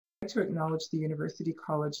to acknowledge the University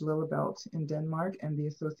College Lillebaelt in Denmark and the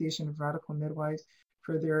Association of Radical Midwives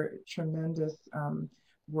for their tremendous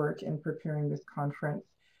work in preparing this conference.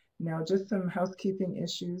 Now, just some housekeeping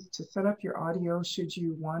issues. To set up your audio, should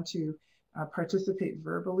you want to participate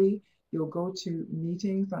verbally, you'll go to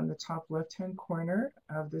Meetings on the top left-hand corner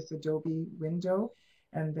of this Adobe window,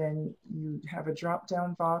 and then you have a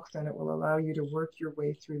drop-down box, and it will allow you to work your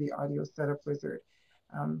way through the audio setup wizard.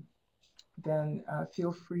 Then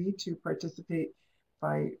feel free to participate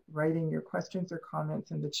by writing your questions or comments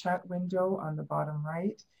in the chat window on the bottom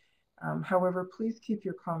right. However, please keep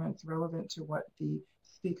your comments relevant to what the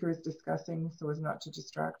speaker is discussing so as not to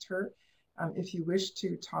distract her. If you wish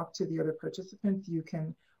to talk to the other participants, you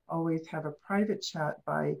can always have a private chat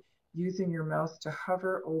by using your mouse to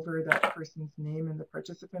hover over that person's name in the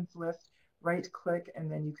participants list, right click,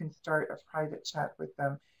 and then you can start a private chat with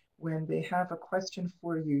them. When they have a question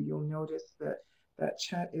for you, you'll notice that that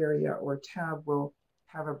chat area or tab will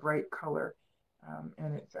have a bright color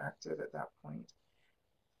and it's active at that point.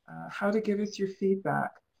 How to give us your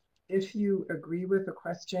feedback. If you agree with a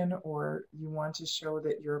question or you want to show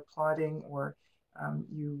that you're applauding or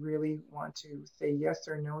you really want to say yes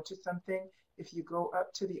or no to something, if you go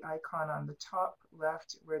up to the icon on the top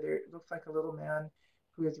left where there looks like a little man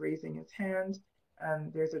who is raising his hand,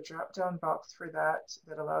 and there's a drop-down box for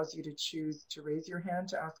that allows you to choose to raise your hand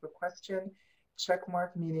to ask a question, check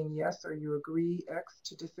mark meaning yes or you agree, X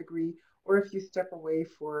to disagree, or if you step away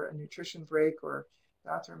for a nutrition break or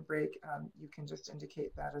bathroom break, you can just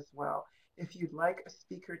indicate that as well. If you'd like a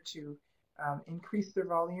speaker to increase their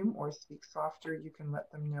volume or speak softer, you can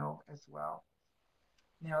let them know as well.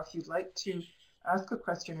 Now, if you'd like to ask a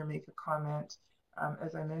question or make a comment,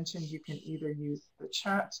 as I mentioned, you can either use the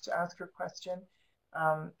chat to ask your question,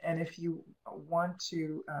 and if you want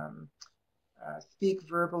to speak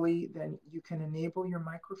verbally, then you can enable your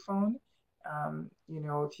microphone.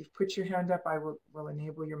 If you've put your hand up, I will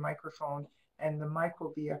enable your microphone, and the mic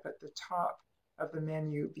will be up at the top of the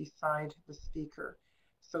menu beside the speaker.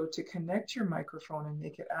 So to connect your microphone and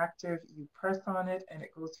make it active, you press on it and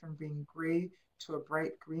it goes from being gray to a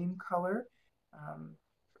bright green color.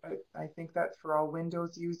 I think that's for all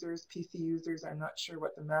Windows users, PC users. I'm not sure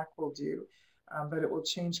what the Mac will do, but it will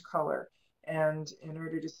change color. And in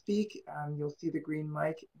order to speak, you'll see the green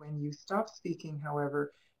mic. When you stop speaking,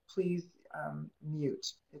 however, please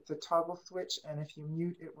mute. It's a toggle switch, and if you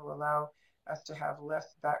mute, it will allow us to have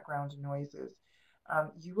less background noises.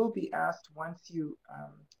 You will be asked once you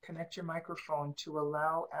connect your microphone to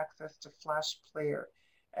allow access to Flash Player.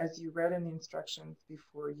 As you read in the instructions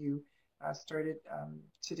before you started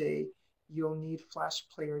today, you'll need Flash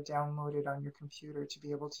Player downloaded on your computer to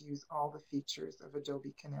be able to use all the features of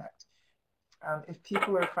Adobe Connect. If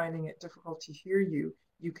people are finding it difficult to hear you,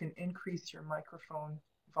 you can increase your microphone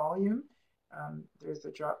volume. There's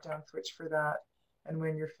a drop-down switch for that. And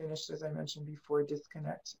when you're finished, as I mentioned before,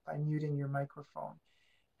 disconnect by muting your microphone.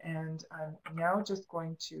 And I'm now just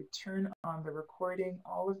going to turn on the recording.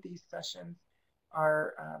 All of these sessions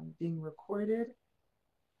are being recorded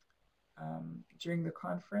during the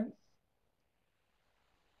conference.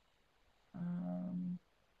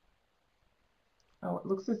 Oh, it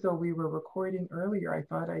looks as though we were recording earlier. I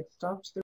thought I'd stopped the